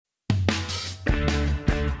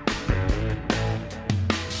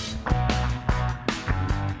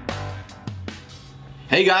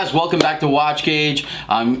Hey guys, welcome back to WatchGauge.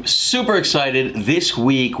 I'm super excited. This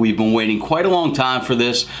week, we've been waiting quite a long time for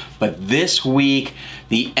this, but this week,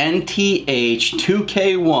 the NTH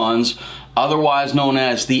 2K1's, otherwise known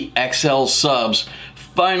as the XL Subs,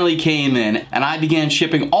 finally came in, and I began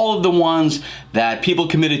shipping all of the ones that people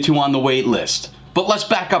committed to on the wait list. But let's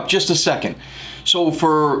back up just a second. So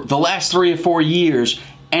for the last 3 or 4 years,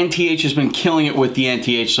 NTH has been killing it with the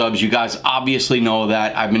NTH Subs. You guys obviously know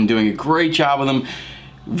that. I've been doing a great job with them.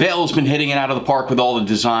 Bezel's been hitting it out of the park with all the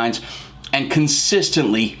designs, and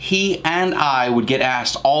consistently he and I would get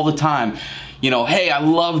asked all the time, you know, hey, I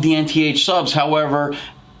love the NTH Subs, however,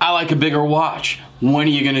 I like a bigger watch. When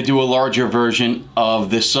are you going to do a larger version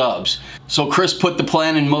of the Subs? So Chris put the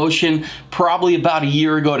plan in motion probably about a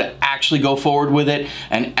year ago to actually go forward with it,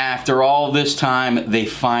 and after all this time they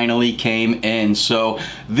finally came in. So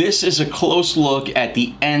this is a close look at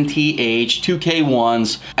the NTH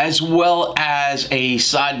 2K1's, as well as a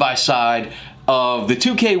side-by-side of the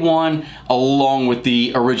 2K1 along with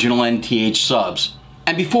the original NTH Subs.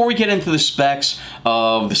 And before we get into the specs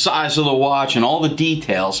of the size of the watch and all the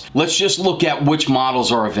details, let's just look at which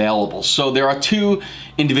models are available. So there are 2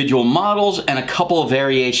 individual models and a couple of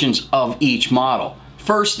variations of each model.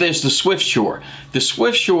 First, there's the Swiftsure. The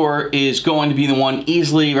Swiftsure is going to be the one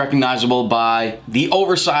easily recognizable by the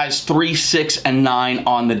oversized 3, 6, and 9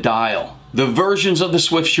 on the dial. The versions of the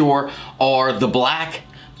Swiftsure are the black,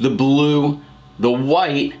 the blue, the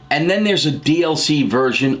white, and then there's a DLC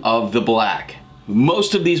version of the black.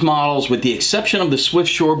 Most of these models, with the exception of the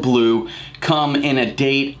Swiftsure Blue, come in a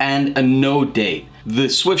date and a no date. The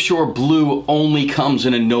Swiftsure Blue only comes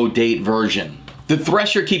in a no date version. The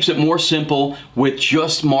Thresher keeps it more simple with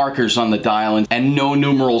just markers on the dial and no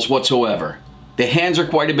numerals whatsoever. The hands are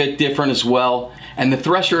quite a bit different as well, and the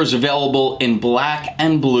Thresher is available in black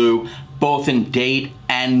and blue, both in date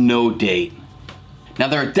and no date. Now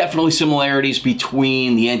there are definitely similarities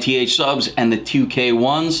between the NTH Subs and the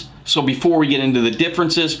 2K1's. So before we get into the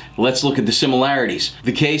differences, let's look at the similarities.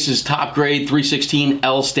 The case is top grade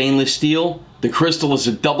 316L stainless steel. The crystal is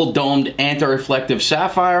a double domed anti-reflective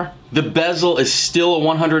sapphire. The bezel is still a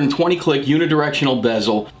 120 click unidirectional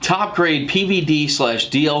bezel. Top grade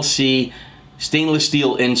PVD/DLC stainless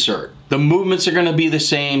steel insert. The movements are going to be the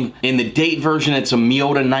same. In the date version, it's a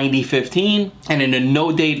Miyota 9015, and in a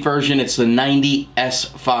no date version, it's the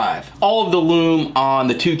 90S5. All of the lume on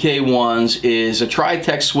the 2K1's is a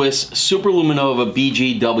TriTec Swiss Superluminova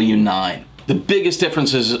BGW9. The biggest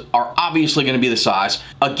differences are obviously going to be the size.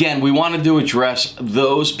 Again, we wanted to address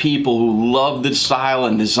those people who love the style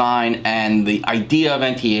and design and the idea of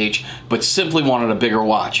NTH, but simply wanted a bigger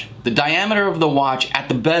watch. The diameter of the watch at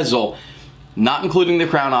the bezel, not including the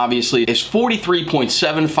crown obviously, is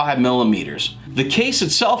 43.75 millimeters. The case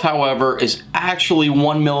itself, however, is actually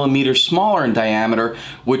 1 millimeter smaller in diameter,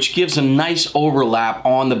 which gives a nice overlap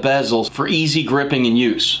on the bezels for easy gripping and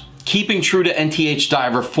use. Keeping true to NTH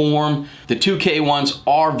diver form, the 2K1's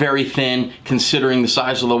are very thin considering the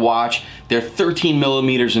size of the watch. They're 13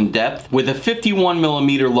 millimeters in depth with a 51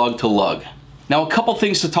 millimeter lug-to-lug. Now, a couple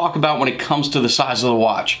things to talk about when it comes to the size of the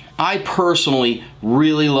watch. I personally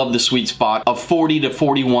really love the sweet spot of 40 to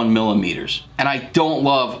 41 millimeters. And I don't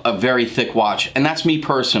love a very thick watch, and that's me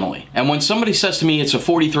personally. And when somebody says to me it's a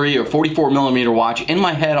 43 or 44 millimeter watch, in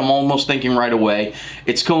my head I'm almost thinking right away,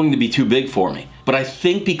 it's going to be too big for me. But I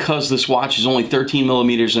think because this watch is only 13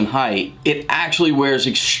 millimeters in height, it actually wears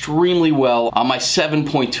extremely well on my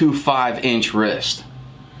 7.25 inch wrist.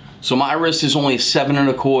 So my wrist is only a 7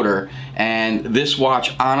 1/4, and this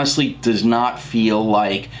watch honestly does not feel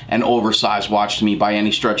like an oversized watch to me by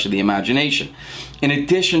any stretch of the imagination. In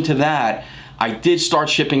addition to that, I did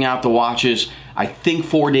start shipping out the watches, I think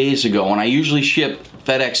 4 days ago, and I usually ship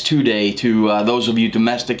FedEx 2-day to those of you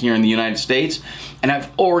domestic here in the United States, and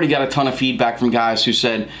I've already got a ton of feedback from guys who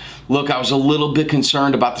said, look, I was a little bit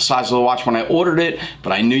concerned about the size of the watch when I ordered it,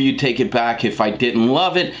 but I knew you'd take it back if I didn't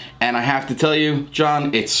love it. And I have to tell you,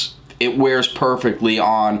 John, it wears perfectly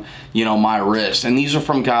on, you know, my wrist. And these are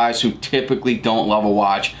from guys who typically don't love a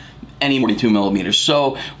watch any 42 millimeters.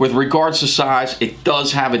 So with regards to size, it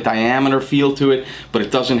does have a diameter feel to it, but it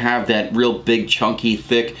doesn't have that real big, chunky,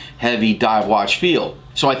 thick, heavy dive watch feel.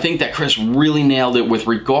 So I think that Chris really nailed it with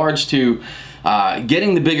regards to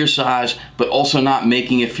getting the bigger size, but also not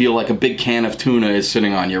making it feel like a big can of tuna is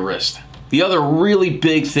sitting on your wrist. The other really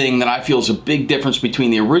big thing that I feel is a big difference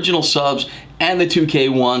between the original subs and the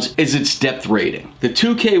 2K1's is its depth rating. The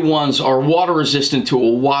 2K1's are water resistant to a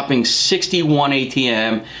whopping 61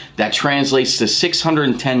 ATM. That translates to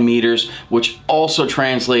 610 meters, which also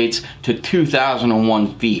translates to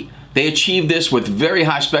 2,001 feet. They achieved this with very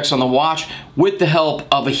high specs on the watch with the help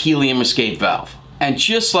of a helium escape valve. And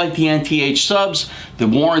just like the NTH subs, the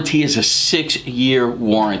warranty is a 6-year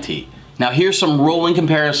warranty. Now here's some rolling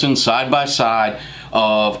comparisons side by side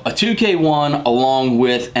of a 2K1 along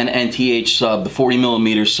with an NTH sub, the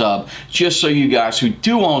 40mm sub, just so you guys who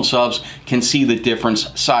do own subs can see the difference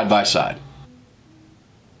side by side.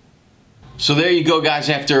 So there you go, guys.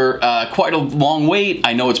 After quite a long wait,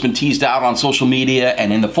 I know it's been teased out on social media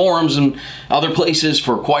and in the forums and other places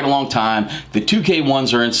for quite a long time. The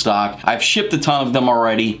 2K1's are in stock. I've shipped a ton of them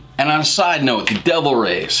already. And on a side note, the Devil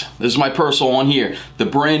Rays, this is my personal one here, the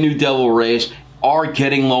brand new Devil Rays are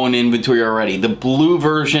getting low in inventory already. The blue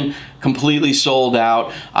version completely sold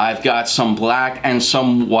out. I've got some black and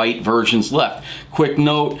some white versions left. Quick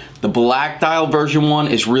note, the black dial version one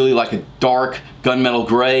is really like a dark gunmetal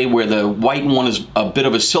gray, where the white one is a bit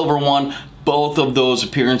of a silver one. Both of those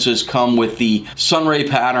appearances come with the sunray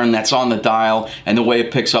pattern that's on the dial and the way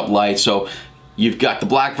it picks up light. So you've got the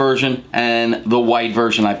black version and the white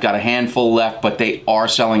version. I've got a handful left, but they are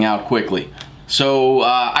selling out quickly. So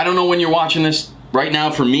I don't know when you're watching this. Right now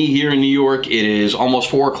for me here in New York, it is almost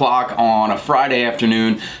 4 o'clock on a Friday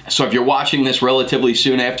afternoon. So if you're watching this relatively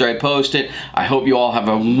soon after I post it, I hope you all have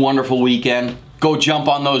a wonderful weekend. Go jump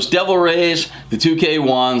on those Devil Rays, the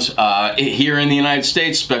 2K1's here in the United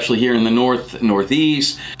States, especially here in the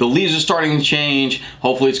northeast. The leaves are starting to change.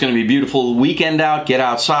 Hopefully it's going to be a beautiful weekend out. Get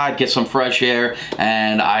outside, get some fresh air,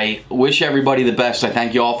 and I wish everybody the best. I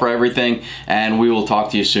thank you all for everything, and we will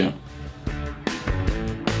talk to you soon.